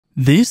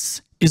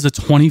This is a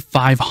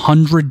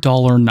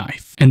 $2,500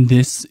 knife, and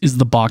this is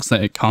the box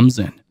that it comes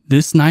in.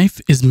 This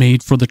knife is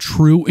made for the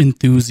true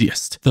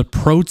enthusiast, the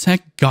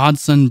ProTech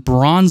Godson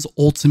Bronze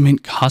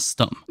Ultimate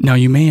Custom. Now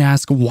you may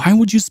ask, why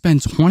would you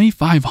spend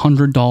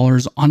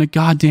 $2,500 on a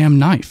goddamn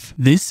knife?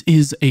 This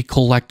is a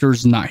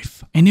collector's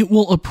knife, and it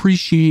will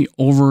appreciate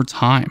over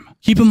time.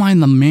 Keep in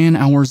mind the man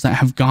hours that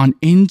have gone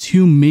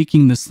into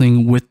making this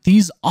thing with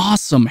these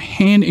awesome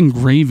hand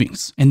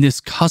engravings and this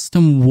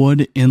custom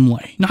wood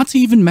inlay. Not to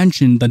even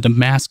mention the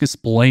Damascus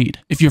blade.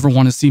 If you ever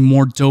want to see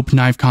more dope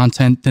knife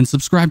content, then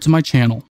subscribe to my channel.